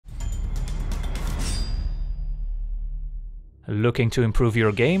Looking to improve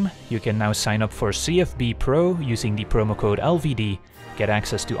your game? You can now sign up for CFB Pro using the promo code LVD, get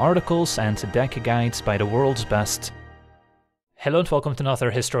access to articles and deck guides by the world's best. Hello and welcome to another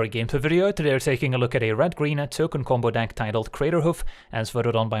historic gameplay video. Today we're taking a look at a red-green token combo deck titled Craterhoof, as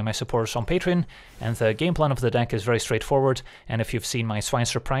voted on by my supporters on Patreon, and the game plan of the deck is very straightforward, and if you've seen my Swine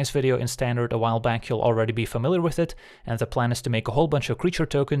Surprise video in Standard a while back, you'll already be familiar with it, and the plan is to make a whole bunch of creature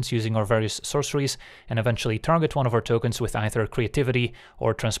tokens using our various sorceries, and eventually target one of our tokens with either Creativity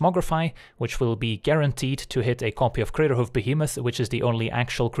or Transmogrify, which will be guaranteed to hit a copy of Craterhoof Behemoth, which is the only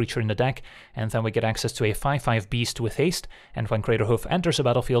actual creature in the deck, and then we get access to a 5/5 beast with haste, and when Craterhoof enters the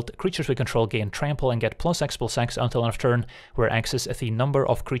battlefield, creatures we control gain trample and get +X/+X until end of turn, where X is the number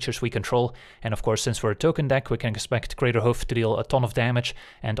of creatures we control. And of course, since we're a token deck, we can expect Craterhoof to deal a ton of damage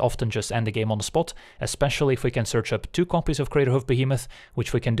and often just end the game on the spot, especially if we can search up 2 copies of Craterhoof Behemoth,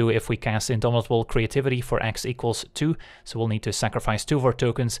 which we can do if we cast Indomitable Creativity for X equals 2. So we'll need to sacrifice 2 of our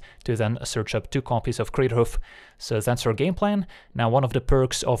tokens to then search up 2 copies of Craterhoof. So that's our game plan. Now, one of the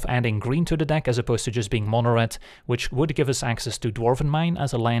perks of adding green to the deck as opposed to just being mono-red, which would give us access to Dwarven Mine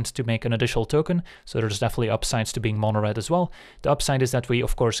as a land to make an additional token, so there's definitely upsides to being mono-red as well. The upside is that we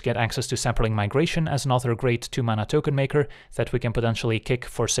of course get access to Sapling Migration as another great 2-mana token maker that we can potentially kick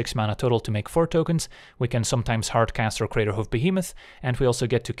for 6 mana total to make 4 tokens. We can sometimes hardcast our Craterhoof Behemoth, and we also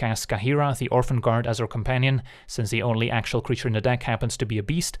get to cast Kahira, the Orphan Guard, as our companion, since the only actual creature in the deck happens to be a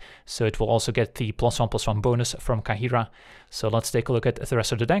beast, so it will also get the +1/+1 bonus from Kahira. So let's take a look at the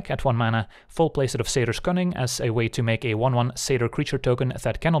rest of the deck. At 1 mana, full playset of Satyr's Cunning as a way to make a 1/1 Satyr creature token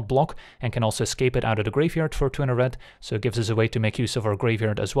that cannot block and can also escape it out of the graveyard for 2 and a red, so it gives us a way to make use of our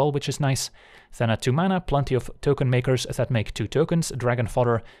graveyard as well, which is nice. Then at 2 mana, plenty of token makers that make 2 tokens. Dragon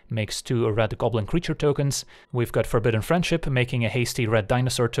Fodder makes 2 red goblin creature tokens. We've got Forbidden Friendship making a hasty red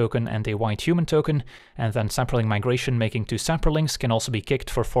dinosaur token and a white human token, and then Sapling Migration making 2 Saplings can also be kicked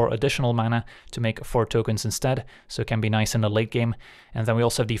for 4 additional mana to make 4 tokens instead, so it can be nice in the late game. And then we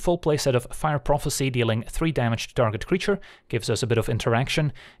also have the full playset of Fire Prophecy dealing 3 damage to target creature, gives us a bit of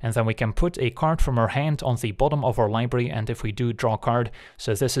interaction, and then we can put a card from our hand on the bottom of our library, and if we do, draw a card.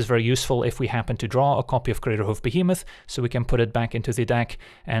 So this is very useful if we happen to draw a copy of Craterhoof Behemoth, so we can put it back into the deck,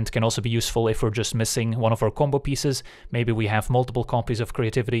 and can also be useful if we're just missing one of our combo pieces. Maybe we have multiple copies of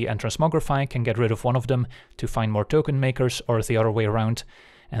Creativity and Transmogrify, can get rid of one of them to find more token makers, or the other way around.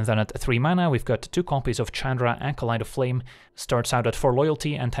 And then at 3 mana, we've got 2 copies of Chandra, Acolyte of Flame. Starts out at 4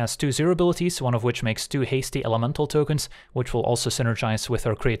 loyalty and has 2 0 abilities, one of which makes 2 hasty elemental tokens, which will also synergize with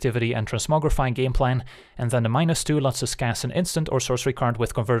our Creativity and Transmogrify game plan. And then the -2 lets us cast an instant or sorcery card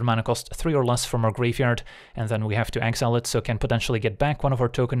with converted mana cost 3 or less from our graveyard, and then we have to exile it, so can potentially get back one of our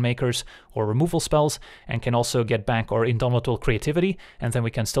token makers or removal spells, and can also get back our Indomitable Creativity, and then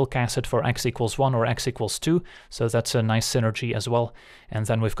we can still cast it for X equals 1 or X equals 2, so that's a nice synergy as well. And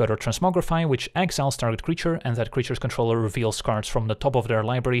then we've got our Transmogrify, which exiles target creature, and that creature's controller reveals cards from the top of their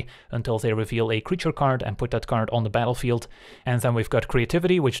library until they reveal a creature card and put that card on the battlefield. And then we've got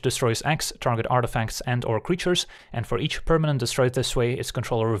Creativity, which destroys X target artifacts and or creatures, and for each permanent destroyed this way, its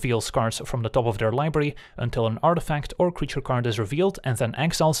controller reveals cards from the top of their library until an artifact or creature card is revealed, and then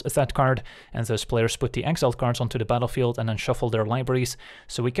exiles that card, and those players put the exiled cards onto the battlefield and then shuffle their libraries.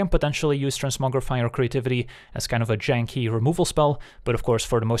 So we can potentially use Transmogrify or Creativity as kind of a janky removal spell, but of course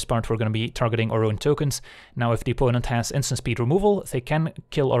for the most part we're going to be targeting our own tokens. Now if the opponent has instant speed removal, they can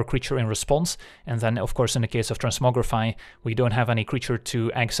kill our creature in response, and then of course in the case of Transmogrify, we don't have any creature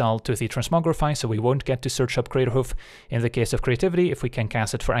to exile to the Transmogrify, so we won't get to search up Craterhoof. In the case of Creativity, if we can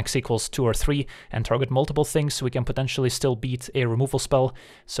cast it for X equals 2 or 3 and target multiple things, we can potentially still beat a removal spell.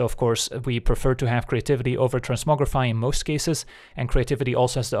 So of course we prefer to have Creativity over Transmogrify in most cases, and Creativity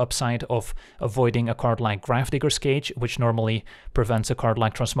also has the upside of avoiding a card like Gravedigger's Cage, which normally prevents a card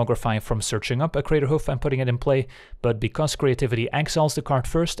like Transmogrify from searching up a Craterhoof and putting it in play, but because Creativity exiles the card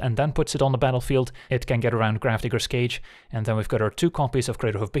first and then puts it on the battlefield, it can get around Gravedigger's Cage. And then we've got our 2 copies of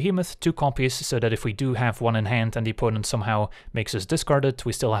Craterhoof Behemoth, 2 copies so that if we do have one in hand and the opponent somehow makes us discard it,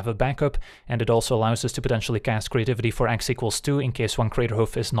 we still have a backup, and it also allows us to potentially cast Creativity for X equals 2 in case one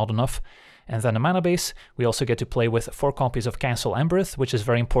Craterhoof is not enough. And then a mana base, we also get to play with 4 copies of Castle Embereth, which is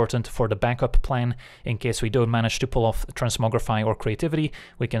very important for the backup plan. In case we don't manage to pull off Transmogrify or Creativity,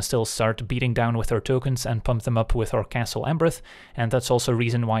 we can still start beating down with our tokens and pump them up with our Castle Embereth. And that's also a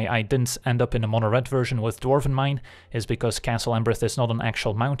reason why I didn't end up in a mono-red version with Dwarven Mine, is because Castle Embereth is not an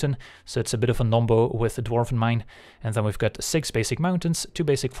actual mountain, so it's a bit of a nombo with Dwarven Mine. And then we've got 6 basic mountains, 2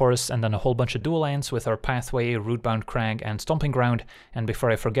 basic forests, and then a whole bunch of dual lands with our Pathway, Rootbound Crag, and Stomping Ground. And before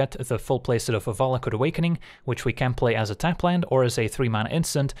I forget, the full play consisted of a Valakut Awakening, which we can play as a tap land or as a 3-mana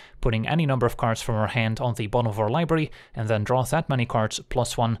instant, putting any number of cards from our hand on the bottom of our library, and then draw that many cards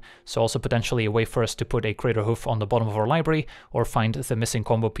 +1, so also potentially a way for us to put a Craterhoof on the bottom of our library, or find the missing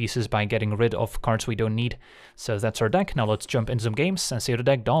combo pieces by getting rid of cards we don't need. So that's our deck. Now let's jump into some games and see how the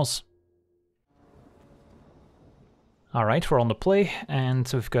deck does. Alright, we're on the play, and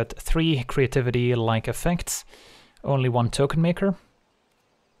we've got 3 creativity-like effects, only 1 token maker.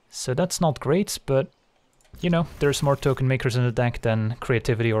 So that's not great, but, you know, there's more token makers in the deck than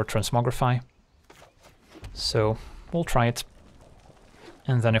creativity or Transmogrify. So we'll try it.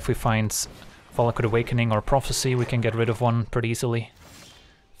 And then if we find Valakut Awakening or Prophecy, we can get rid of one pretty easily.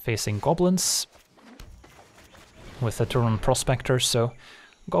 Facing Goblins with a turn on Prospector, so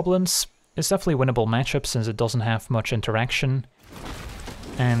Goblins is definitely a winnable matchup since it doesn't have much interaction,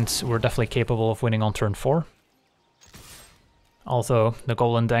 and we're definitely capable of winning on turn 4. Although the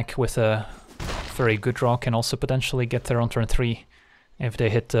Goblin deck with a very good draw can also potentially get there on turn 3 if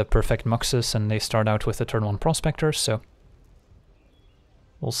they hit the perfect Muxus and they start out with a turn 1 Prospector, so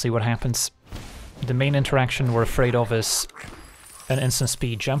we'll see what happens. The main interaction we're afraid of is an instant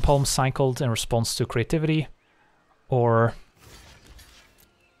speed Gem Palm cycled in response to creativity, or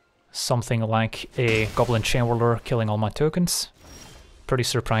something like a Goblin Chain Whirler killing all my tokens. Pretty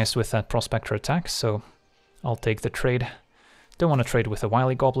surprised with that Prospector attack, so I'll take the trade. Don't want to trade with a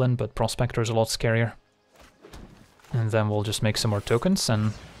Wily Goblin, but Prospector is a lot scarier. And then we'll just make some more tokens,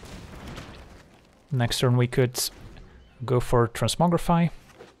 and next turn we could go for Transmogrify.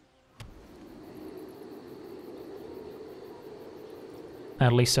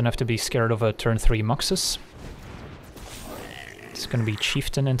 At least enough to be scared of a turn 3 Muxus. It's gonna be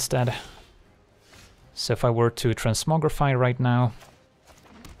Chieftain instead. So if I were to Transmogrify right now,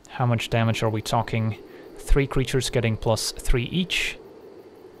 how much damage are we talking? 3 creatures getting +3 each.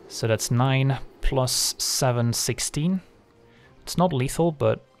 So that's 9 + 7, 16. It's not lethal,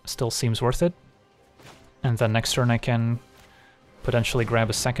 but still seems worth it. And then next turn I can potentially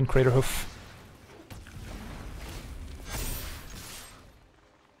grab a second Craterhoof.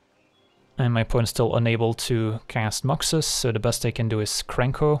 And my opponent's still unable to cast Muxus, so the best I can do is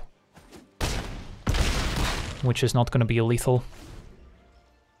Krenko, which is not going to be lethal.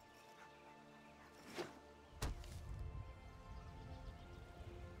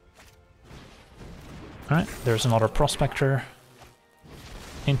 Alright, there's another Prospector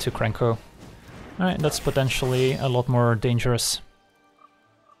into Krenko. Alright, that's potentially a lot more dangerous.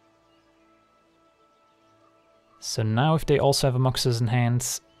 So now if they also have a Muxus in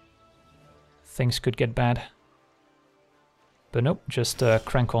hand, things could get bad. But nope, just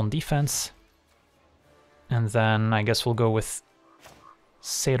Krenko on defense. And then I guess we'll go with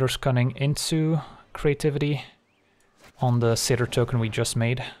Satyr's Cunning into Creativity on the Satyr token we just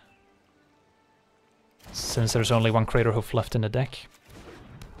made, since there's only 1 Craterhoof left in the deck.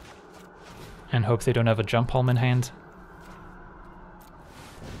 And hope they don't have a Jump Palm in hand.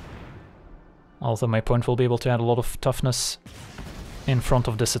 Although my opponent will be able to add a lot of toughness in front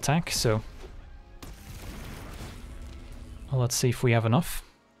of this attack, so let's see if we have enough.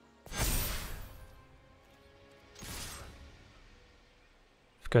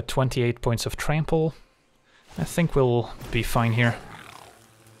 We've got 28 points of trample. I think we'll be fine here.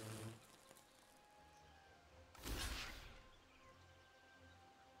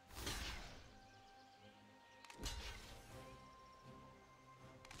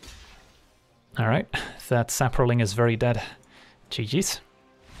 Alright, that Saproling is very dead. GG's.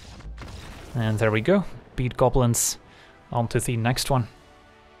 And there we go. Beat Goblins. On to the next one.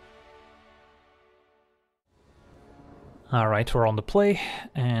 Alright, we're on the play,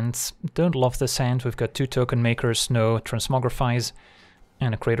 and don't love this hand. We've got 2 token makers, no Transmogrifies,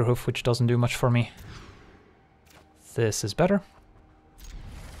 and a Craterhoof, which doesn't do much for me. This is better.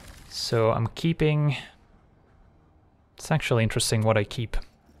 So I'm keeping... It's actually interesting what I keep.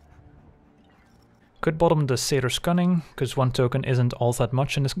 Could bottom the Satyr's Cunning, because 1 token isn't all that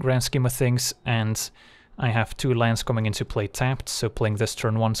much in the grand scheme of things, and I have 2 lands coming into play tapped, so playing this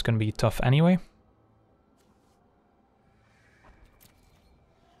turn 1 is going to be tough anyway.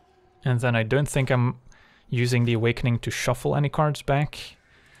 And then I don't think I'm using the Awakening to shuffle any cards back,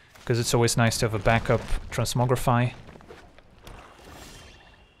 because it's always nice to have a backup Transmogrify.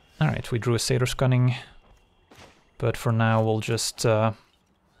 Alright, we drew a Satyr's Cunning, but for now we'll just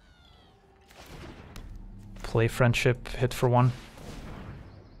play Friendship, hit for 1.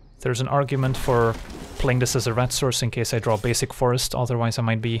 There's an argument for playing this as a red source in case I draw Basic Forest, otherwise I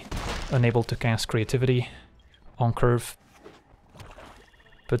might be unable to cast Creativity on curve.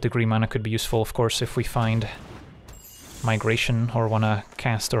 But the green mana could be useful, of course, if we find Migration or want to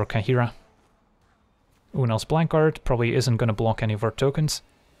cast or Kahira. Unal's Blackguard probably isn't going to block any of our tokens.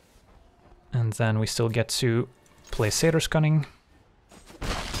 And then we still get to play Satyr's Cunning.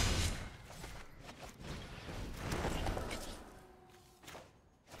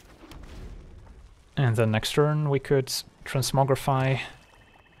 And then next turn we could Transmogrify,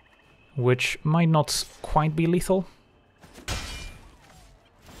 which might not quite be lethal.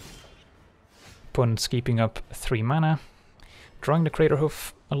 Opponent's keeping up 3 mana. Drawing the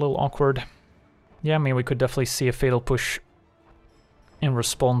Craterhoof, a little awkward. Yeah, I mean, we could definitely see a Fatal Push in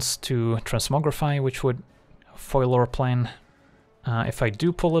response to Transmogrify, which would foil our plan. If I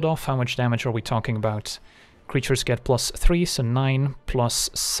do pull it off, how much damage are we talking about? Creatures get +3, so 9 plus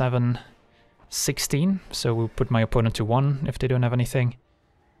 7, 16. So we'll put my opponent to 1 if they don't have anything.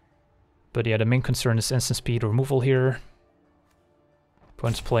 But yeah, the main concern is instant speed removal here.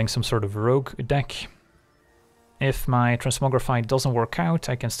 Opponent's playing some sort of rogue deck. If my Transmogrify doesn't work out,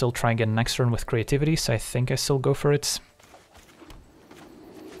 I can still try again next turn with creativity, so I think I still go for it.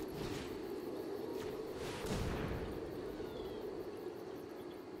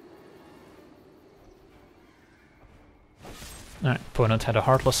 Alright, opponent had a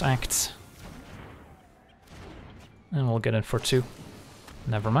Heartless Act. And we'll get in for 2.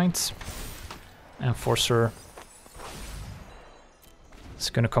 Never mind. Enforcer is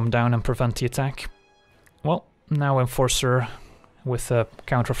going to come down and prevent the attack. Well, now Enforcer with a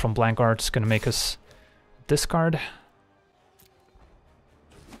counter from Blackguard is going to make us discard.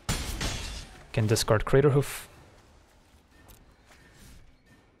 Can discard Craterhoof.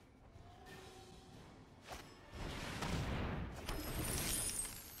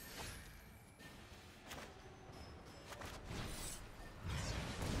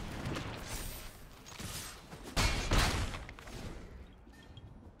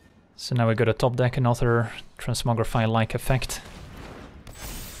 So now we go to top deck, another Transmogrify-like effect.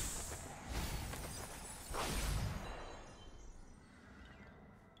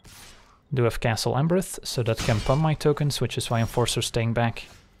 Do have Castle Embereth, so that can pump my tokens, which is why Enforcer's staying back.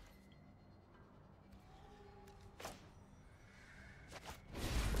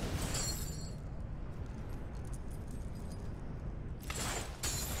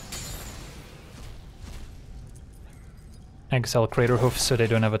 Exile Craterhoof so they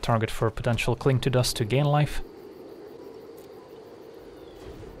don't have a target for potential Cling to Dust to gain life.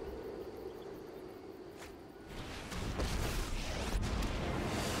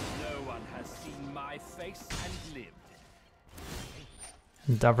 No one has seen my face and lived.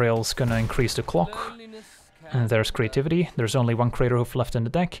 Davriel's gonna increase the clock. And there's creativity. There's only 1 Craterhoof left in the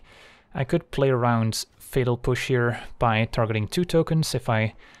deck. I could play around Fatal Push here by targeting 2 tokens. If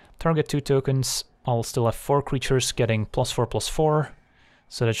I target 2 tokens, I'll still have 4 creatures getting +4/+4,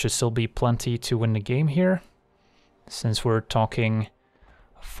 so that should still be plenty to win the game here. Since we're talking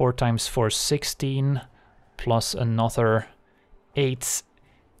 4 times 4, 16, plus another 8,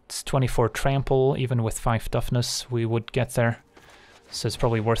 it's 24 trample, even with 5 toughness we would get there. So it's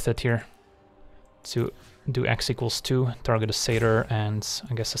probably worth it here to do X equals 2, target a Satyr and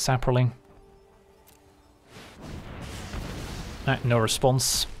I guess a Saproling. No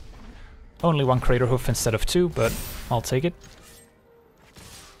response. Only 1 Craterhoof instead of 2, but I'll take it.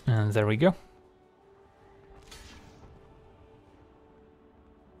 And there we go.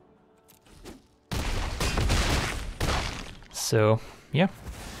 So, yeah.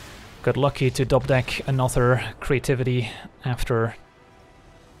 Got lucky to top deck another creativity after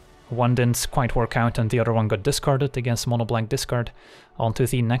one didn't quite work out and the other one got discarded against mono black discard. On to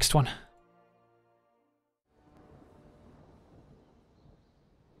the next one.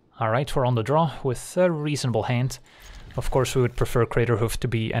 Alright, we're on the draw with a reasonable hand. Of course we would prefer Craterhoof to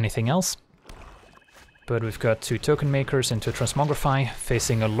be anything else. But we've got 2 token makers into Transmogrify,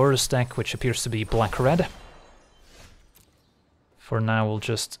 facing a Lurrus deck which appears to be black-red. For now we'll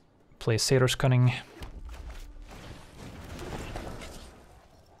just play Satyr's Cunning.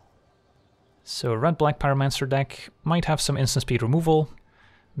 So red-black Pyromancer deck might have some instant speed removal.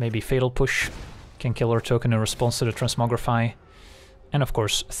 Maybe Fatal Push can kill our token in response to the Transmogrify. And of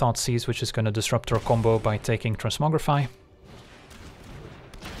course, Thoughtseize, which is going to disrupt our combo by taking Transmogrify.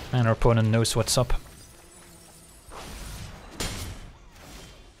 And our opponent knows what's up.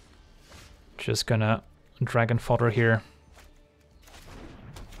 Just gonna Dragon Fodder here.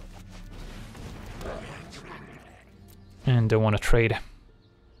 And don't want to trade.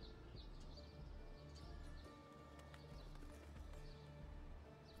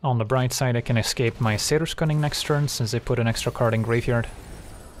 On the bright side, I can escape my Satyr's Cunning next turn, since they put an extra card in graveyard.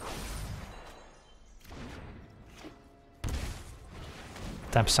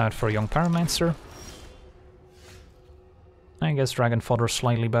 Taps out for a young Pyromancer. I guess Dragon Fodder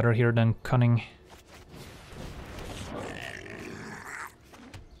slightly better here than Cunning.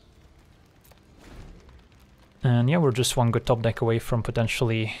 And yeah, we're just one good top deck away from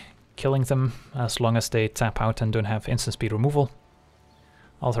potentially killing them, as long as they tap out and don't have instant speed removal.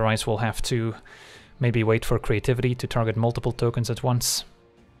 Otherwise we'll have to maybe wait for creativity to target multiple tokens at once.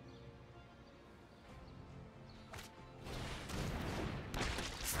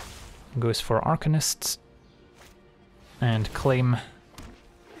 Goes for Arcanist. And Claim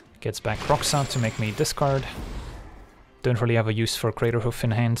gets back Roxa to make me discard. Don't really have a use for Craterhoof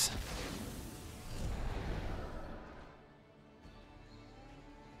in hand.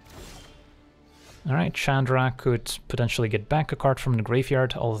 Alright, Chandra could potentially get back a card from the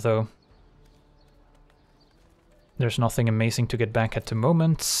graveyard, although there's nothing amazing to get back at the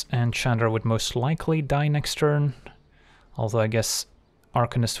moment, and Chandra would most likely die next turn, although I guess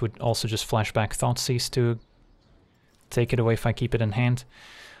Arcanist would also just flash back Thoughtseize to take it away if I keep it in hand.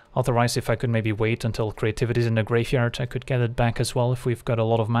 Otherwise, if I could maybe wait until Creativity's in the graveyard, I could get it back as well if we've got a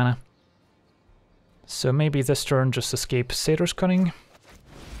lot of mana. So maybe this turn just escape Satyr's Cunning.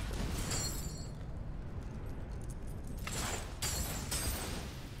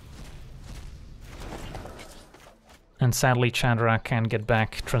 And sadly Chandra can get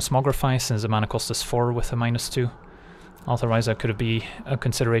back Transmogrify since the mana cost is 4 with a -2. Otherwise that could be a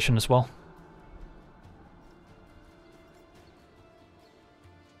consideration as well.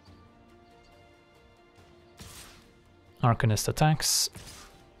 Arcanist attacks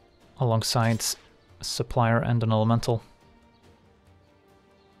alongside Supplier and an Elemental.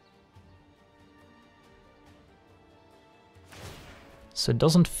 So it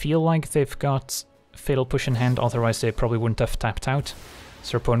doesn't feel like they've got Fatal Push in hand, otherwise they probably wouldn't have tapped out.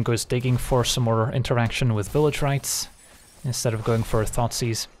 So their opponent goes digging for some more interaction with Village Rites instead of going for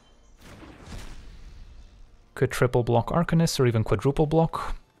Thoughtseize. Could triple block Arcanist or even quadruple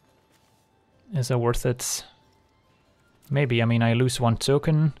block. Is that worth it? Maybe. I mean, I lose 1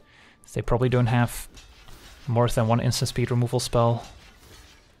 token. They probably don't have more than 1 instant speed removal spell.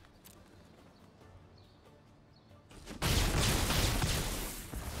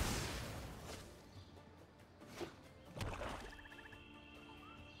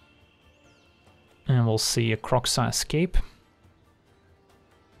 And we'll see a Kroxa escape.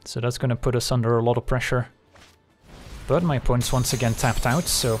 So that's going to put us under a lot of pressure. But my opponent's once again tapped out,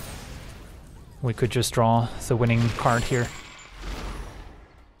 so we could just draw the winning card here.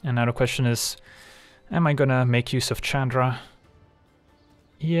 And now the question is, am I gonna make use of Chandra?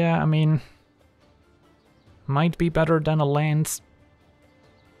 Yeah, I mean, might be better than a land.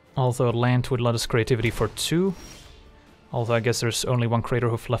 Although a land would let us creativity for 2. Although I guess there's only 1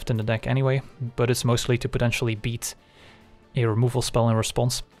 Craterhoof left in the deck anyway, but it's mostly to potentially beat a removal spell in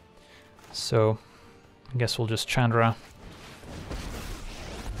response. So I guess we'll just Chandra.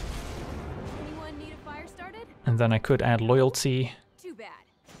 Anyone need a fire started? And then I could add Loyalty. Too bad.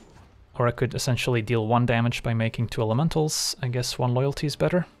 Or I could essentially deal 1 damage by making 2 elementals. I guess 1 Loyalty is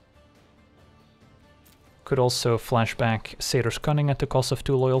better. Could also flash back Satyr's Cunning at the cost of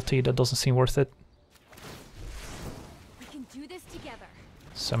 2 Loyalty. That doesn't seem worth it. We can do this together.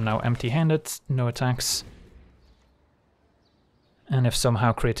 So I'm now empty-handed, no attacks. And if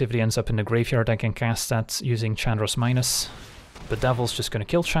somehow creativity ends up in the graveyard, I can cast that using Chandra's minus. The Devil's just gonna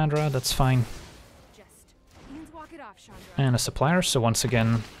kill Chandra, that's fine. Just walk it off, Chandra. And a Supplier, so once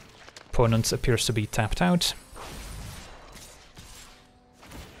again, opponent appears to be tapped out.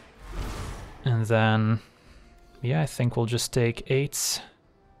 And then, yeah, I think we'll just take 8.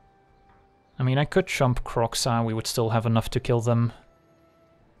 I mean, I could jump Kroxa, we would still have enough to kill them.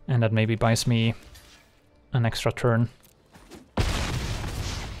 And that maybe buys me an extra turn.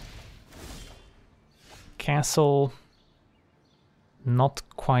 Castle, not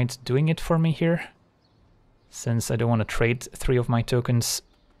quite doing it for me here, since I don't want to trade 3 of my tokens,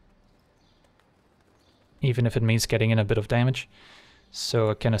 even if it means getting in a bit of damage.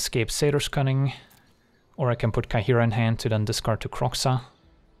 So I can escape Satyr's Cunning, or I can put Kaihira in hand to then discard to Kroxa.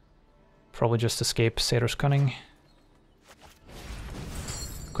 Probably just escape Satyr's Cunning.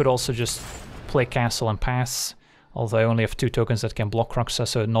 Could also just play Castle and pass, although I only have 2 tokens that can block Kroxa,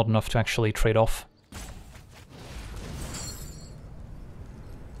 so not enough to actually trade off.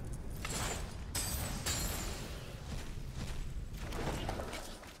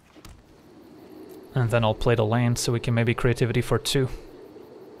 And then I'll play the land so we can maybe creativity for 2.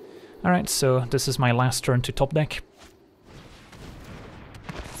 Alright, so this is my last turn to top deck.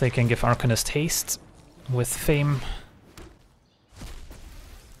 They can give Arcanist haste with Fame.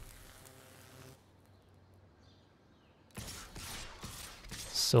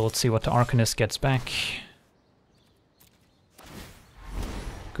 So let's see what the Arcanist gets back.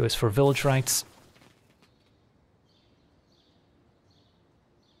 Goes for Village Rites.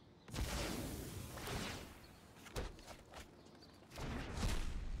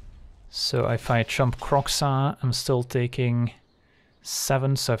 So if I chump Kroxa, I'm still taking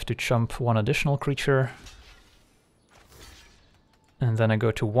 7, so I have to chump 1 additional creature. And then I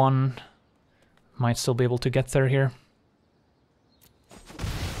go to 1. Might still be able to get there here.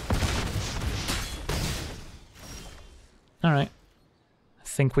 Alright. I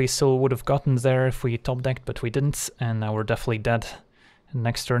think we still would have gotten there if we top decked, but we didn't, and now we're definitely dead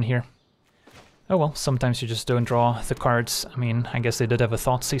next turn here. Oh well, sometimes you just don't draw the cards. I mean, I guess they did have a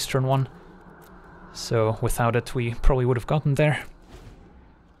Thoughtseize turn 1. So without it, we probably would have gotten there.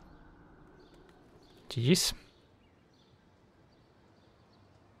 GG's.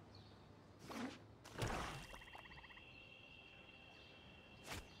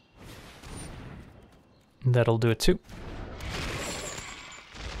 That'll do it too.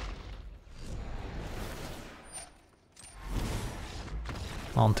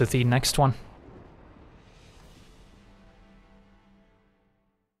 On to the next one.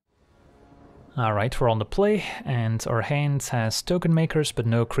 Alright, we're on the play, and our hand has token makers, but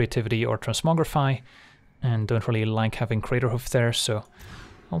no creativity or transmogrify, and don't really like having Craterhoof there, so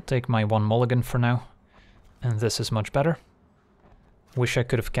I'll take my 1 mulligan for now. And this is much better. Wish I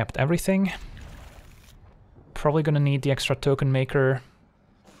could have kept everything. Probably gonna need the extra token maker,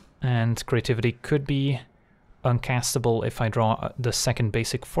 and creativity could be uncastable if I draw the second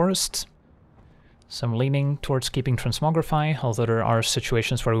basic forest. So I'm leaning towards keeping Transmogrify, although there are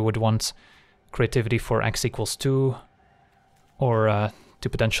situations where we would want creativity for x equals 2, or to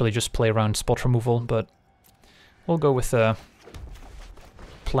potentially just play around spot removal, but we'll go with the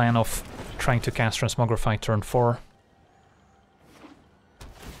plan of trying to cast Transmogrify turn 4.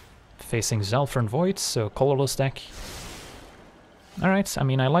 Facing Zalfern Void, so colorless deck. Alright, I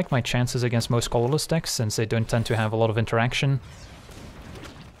mean, I like my chances against most colorless decks, since they don't tend to have a lot of interaction.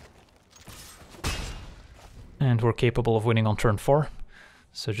 And we're capable of winning on turn 4.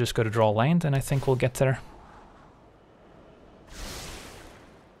 So just go to draw land, and I think we'll get there.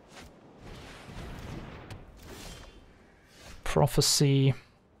 Prophecy.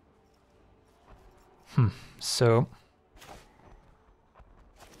 So...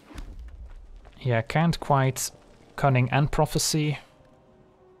 yeah, can't quite Cunning and Prophecy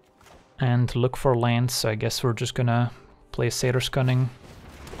and look for lands, so I guess we're just gonna play Satyr's Cunning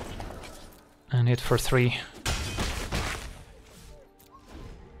and hit for 3.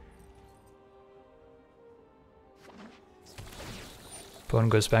 Opponent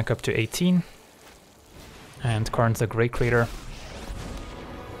goes back up to 18 and Karn the Grey Crater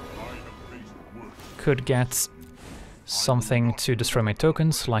could get something to destroy my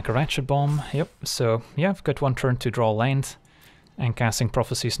tokens, like a Ratchet Bomb. Yep, so yeah, I've got 1 turn to draw land, and casting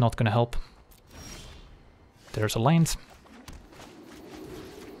Prophecy is not going to help. There's a land.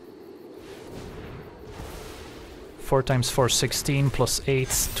 4 times 4, 16, plus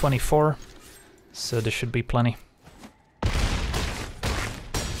 8, 24. So this should be plenty.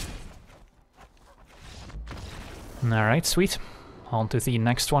 Alright, sweet. On to the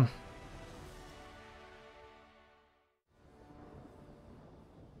next one.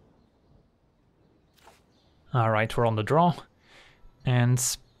 Alright, we're on the draw, and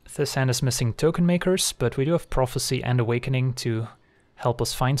this hand is missing token makers, but we do have Prophecy and Awakening to help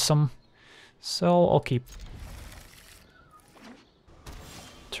us find some, so I'll keep.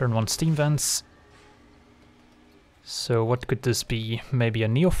 Turn 1 Steam Vents. So what could this be? Maybe a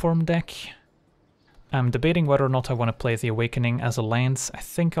Neoform deck? I'm debating whether or not I want to play the Awakening as a land. I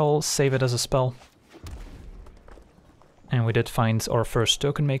think I'll save it as a spell. And we did find our first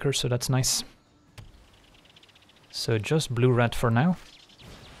token maker, so that's nice. So just blue-red for now.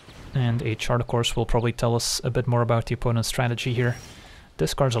 And a chart, of course, will probably tell us a bit more about the opponent's strategy here.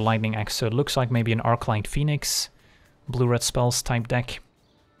 This card's a Lightning Axe, so it looks like maybe an Arclight Phoenix, blue-red spells type deck.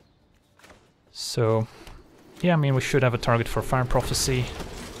 So, yeah, I mean, we should have a target for Fire Prophecy.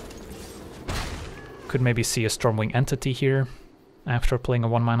 Could maybe see a Stormwing Entity here, after playing a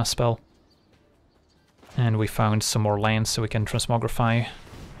 1-mana spell. And we found some more lands, so we can Transmogrify.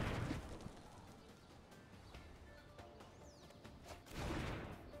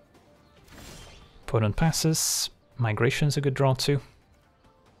 Opponent passes. Migration's a good draw too.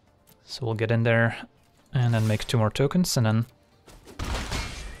 So we'll get in there and then make 2 more tokens, and then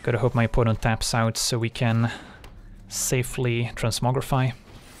gotta hope my opponent taps out so we can safely Transmogrify.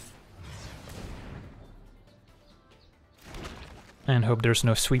 And hope there's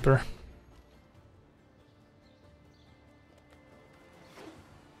no sweeper.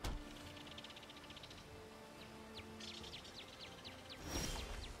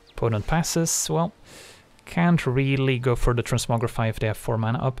 Opponent passes. Well, can't really go for the Transmogrify if they have 4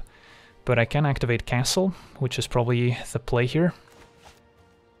 mana up, but I can activate Castle, which is probably the play here.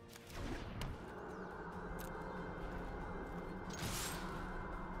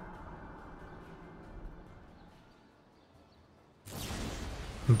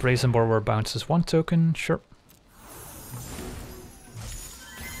 Brazen Borrower bounces 1 token, sure.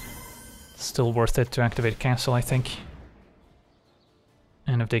 Still worth it to activate Castle, I think.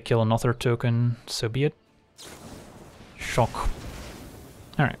 And if they kill another token, so be it. Shock.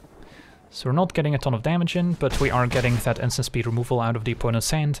 Alright. So we're not getting a ton of damage in, but we are getting that instant speed removal out of the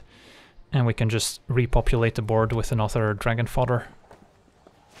opponent's hand. And we can just repopulate the board with another Dragon Fodder.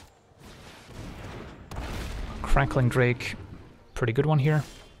 Crackling Drake. Pretty good one here.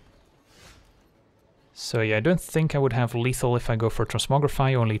 So yeah, I don't think I would have lethal if I go for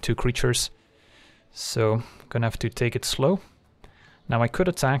Transmogrify, only 2 creatures. So I'm gonna have to take it slow. Now I could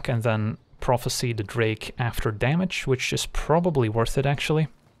attack and then Prophecy the Drake after damage, which is probably worth it actually.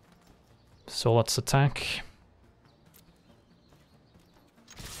 So let's attack.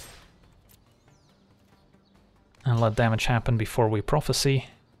 And let damage happen before we Prophecy.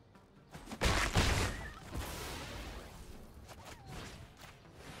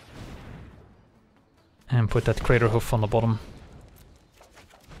 And put that Craterhoof on the bottom.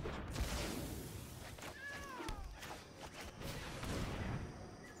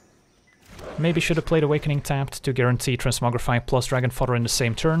 Maybe should have played Awakening tapped to guarantee Transmogrify plus Dragon Fodder in the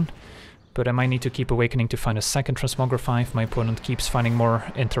same turn, but I might need to keep Awakening to find a second Transmogrify if my opponent keeps finding more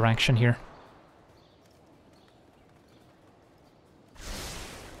interaction here.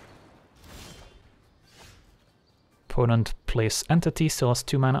 Opponent plays Entity, still has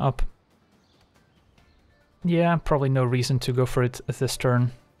 2 mana up. Yeah, probably no reason to go for it this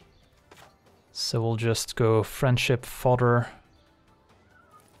turn. So we'll just go Friendship, Fodder,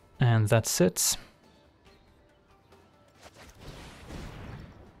 and that's it.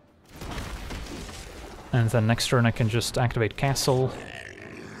 And then next turn I can just activate Castle,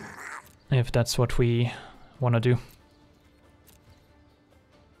 if that's what we want to do.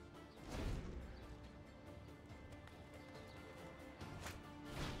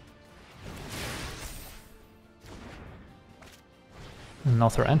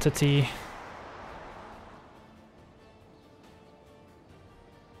 Another Entity.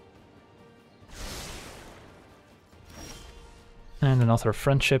 And another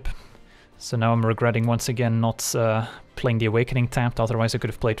Friendship. So now I'm regretting once again not playing the Awakening tapped, otherwise I could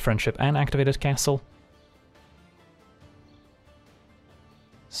have played Friendship and activated Castle.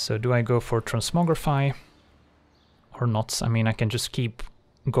 So do I go for Transmogrify or not? I mean, I can just keep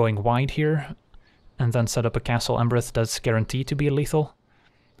going wide here and then set up a Castle Embereth that's guaranteed to be lethal,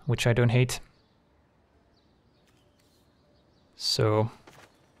 which I don't hate. So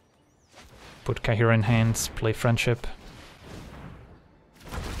put Kahira in hand, play Friendship.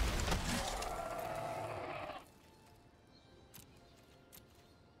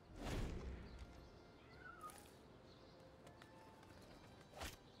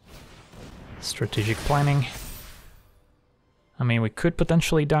 Strategic planning. I mean, we could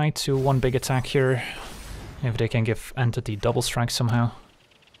potentially die to 1 big attack here, if they can give Entity double strike somehow.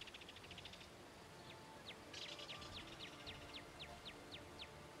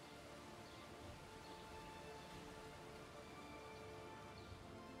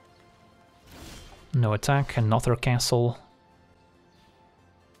 No attack, another Castle.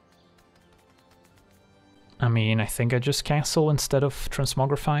 I mean, I think I just Castle instead of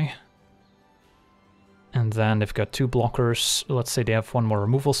Transmogrify. And then they've got 2 blockers. Let's say they have 1 more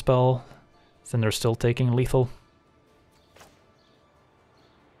removal spell, then they're still taking lethal.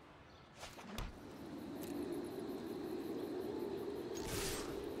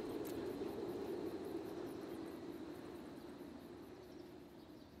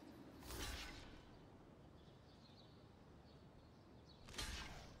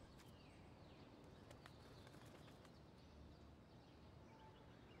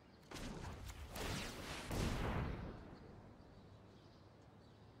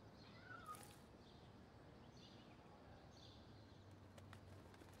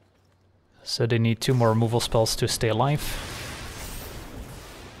 So they need 2 more removal spells to stay alive.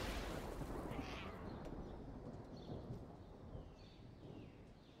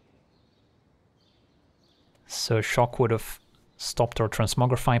 So Shock would have stopped our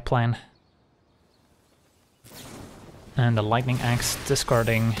Transmogrify plan. And the Lightning Axe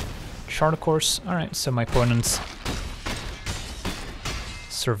discarding Chart Course. Alright, so my opponent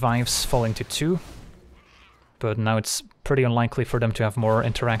survives falling to 2. But now it's pretty unlikely for them to have more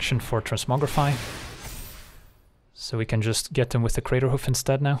interaction for Transmogrify. So we can just get them with the Craterhoof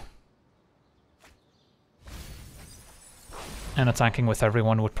instead now. And attacking with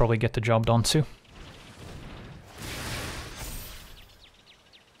everyone would probably get the job done too.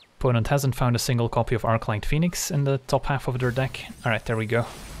 Opponent hasn't found a single copy of Arclight Phoenix in the top half of their deck. Alright, there we go.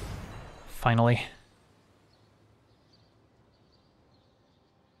 Finally.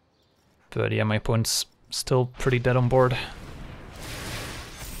 But yeah, my opponent's still pretty dead on board.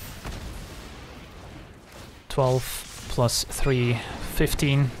 12 plus 3,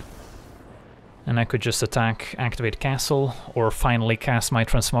 15. And I could just attack, activate castle, or finally cast my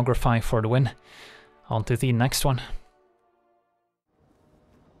Transmogrify for the win. On to the next one.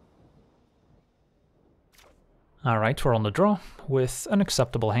 Alright, we're on the draw with an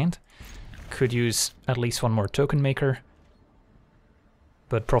acceptable hand. Could use at least one more token maker,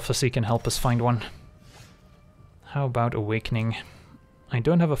 but Prophecy can help us find one. How about Awakening? I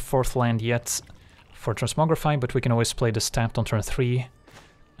don't have a 4th land yet for Transmogrify, but we can always play this tapped on turn 3,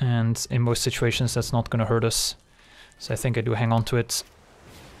 and in most situations that's not going to hurt us, so I think I do hang on to it.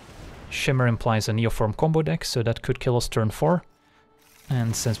 Shimmer implies a Neoform combo deck, so that could kill us turn 4,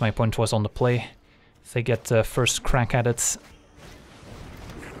 and since my opponent was on the play, they get the first crack at it.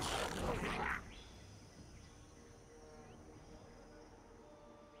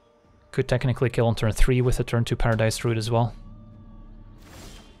 Could technically kill on turn 3 with a turn 2 Paradise Druid as well.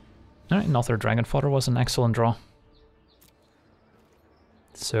 Alright, another Dragon Fodder was an excellent draw.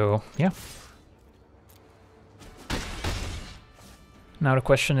 So, yeah. Now the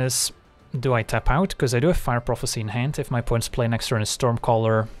question is, do I tap out? Because I do have Fire Prophecy in hand. If my opponent's play next turn is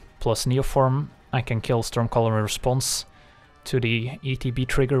Stormcaller plus Neoform, I can kill Stormcaller in response to the ETB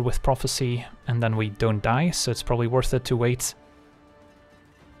trigger with Prophecy, and then we don't die, so it's probably worth it to wait.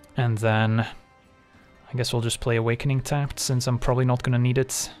 And then I guess we'll just play Awakening tapped, since I'm probably not going to need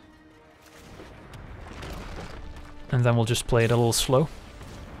it. And then we'll just play it a little slow.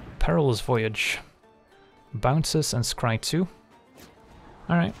 Perilous Voyage. Bounces and Scry 2.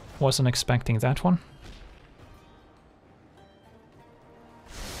 Alright, wasn't expecting that one.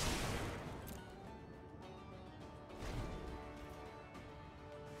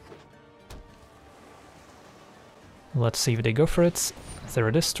 Let's see if they go for it. There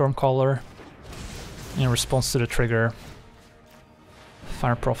it is, Stormcaller. In response to the trigger,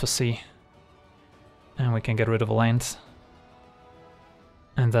 Fire Prophecy. And we can get rid of a land.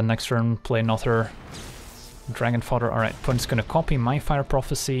 And then next turn play another Dragon Fodder. Alright, opponent's gonna copy my Fire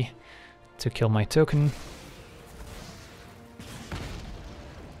Prophecy to kill my token.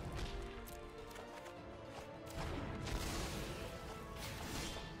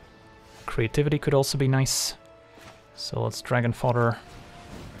 Creativity could also be nice. So let's Dragon Fodder.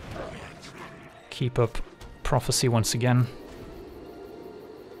 Keep up Prophecy once again.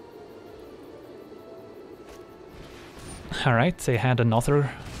 Alright, they had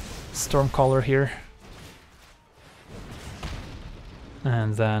another Stormcaller here.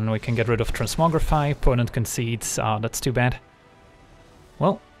 And then we can get rid of Transmogrify. Opponent concedes. Ah, that's too bad.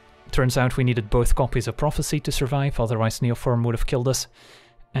 Well, turns out we needed both copies of Prophecy to survive, otherwise Neoform would have killed us.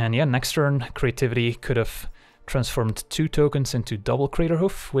 And yeah, next turn, Creativity could have transformed 2 tokens into double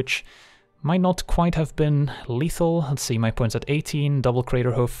Craterhoof, which might not quite have been lethal. Let's see, my opponent's at 18, double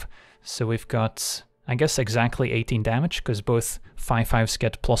Craterhoof, so we've got, I guess, exactly 18 damage, because both 5/5s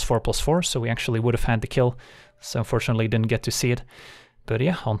get +4/+4, so we actually would have had the kill, so unfortunately didn't get to see it. But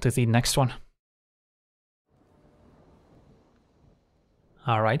yeah, on to the next one.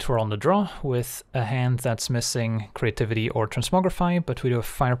 Alright, we're on the draw with a hand that's missing Creativity or Transmogrify, but we do have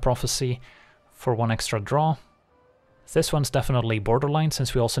Fire Prophecy for 1 extra draw. This one's definitely borderline,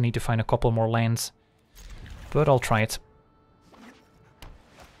 since we also need to find a couple more lands, but I'll try it.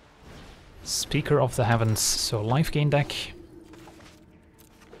 Speaker of the Heavens, so life gain deck.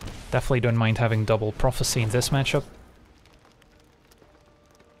 Definitely don't mind having double Prophecy in this matchup.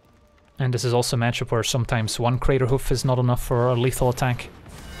 And this is also a matchup where sometimes 1 Craterhoof is not enough for a lethal attack.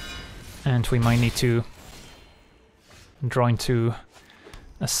 And we might need to draw into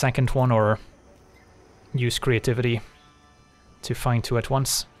a second one or use Creativity to find 2 at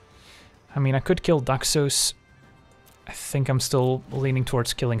once. I mean, I could kill Daxos. I think I'm still leaning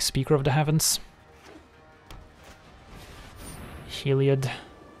towards killing Speaker of the Heavens. Heliod.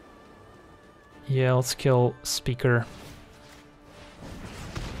 Yeah, let's kill Speaker.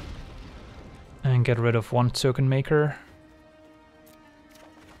 And get rid of 1 token maker.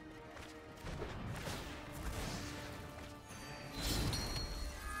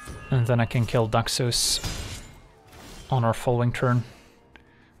 And then I can kill Daxos on our following turn.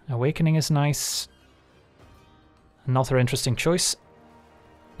 Awakening is nice. Another interesting choice.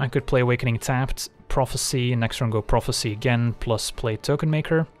 I could play Awakening tapped, Prophecy, and next turn go Prophecy again, plus play Token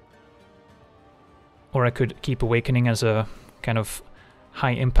Maker. Or I could keep Awakening as a kind of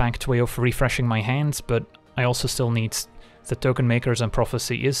high impact way of refreshing my hands, but I also still need the Token Makers, and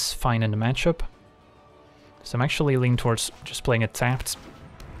Prophecy is fine in the matchup. So I'm actually leaning towards just playing it tapped.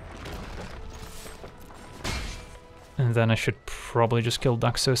 And then I should probably just kill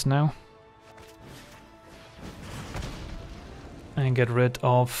Daxos now. and get rid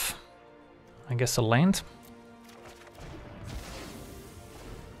of, I guess, a land.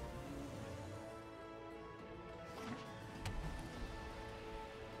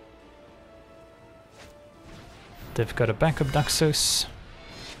 They've got a backup Daxos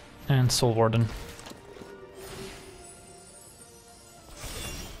and Soul Warden.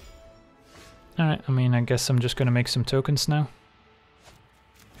 Alright, I mean, I guess I'm just gonna make some tokens now.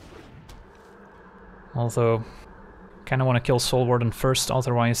 Although, kinda wanna kill Soul Warden first,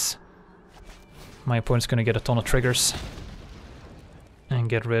 otherwise my opponent's gonna get a ton of triggers. And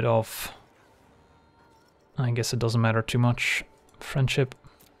get rid of... I guess it doesn't matter too much. Friendship.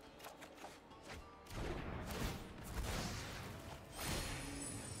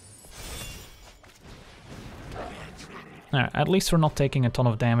 At least we're not taking a ton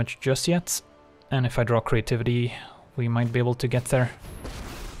of damage just yet. And if I draw Creativity, we might be able to get there.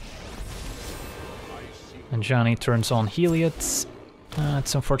 And Johnny turns on Heliod.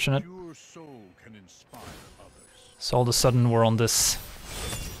 It's unfortunate. So all of a sudden we're on this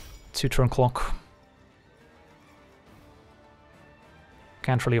 2-turn clock.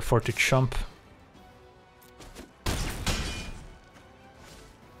 Can't really afford to chump.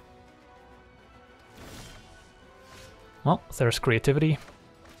 Well, there's Creativity.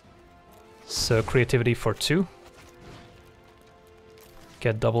 So Creativity for 2.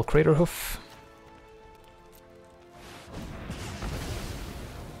 Get double Craterhoof.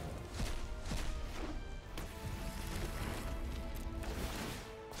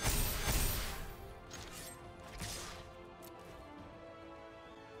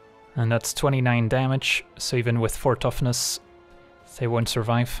 And that's 29 damage, so even with 4 toughness, they won't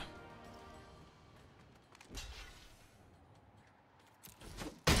survive.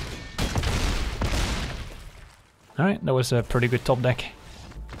 Alright, that was a pretty good top deck.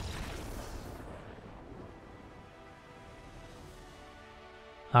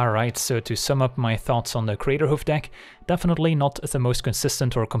 Alright, so to sum up my thoughts on the Craterhoof deck, definitely not the most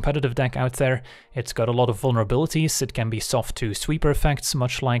consistent or competitive deck out there. It's got a lot of vulnerabilities, it can be soft to sweeper effects,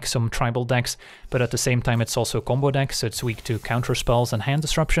 much like some tribal decks, but at the same time it's also a combo deck, so it's weak to counter spells and hand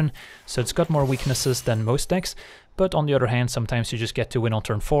disruption, so it's got more weaknesses than most decks. But on the other hand, sometimes you just get to win on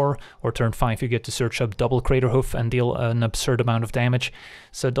turn 4, or turn 5 you get to search up double Craterhoof and deal an absurd amount of damage.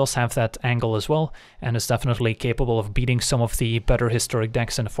 So it does have that angle as well, and is definitely capable of beating some of the better historic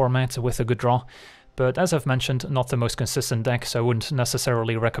decks in the format with a good draw. But as I've mentioned, not the most consistent deck, so I wouldn't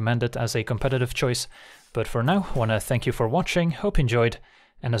necessarily recommend it as a competitive choice. But for now, I want to thank you for watching, hope you enjoyed,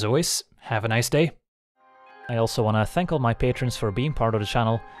 and as always, have a nice day. I also want to thank all my patrons for being part of the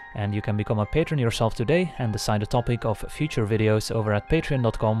channel, and you can become a patron yourself today and decide the topic of future videos over at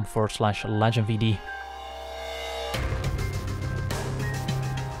patreon.com/LegenVD.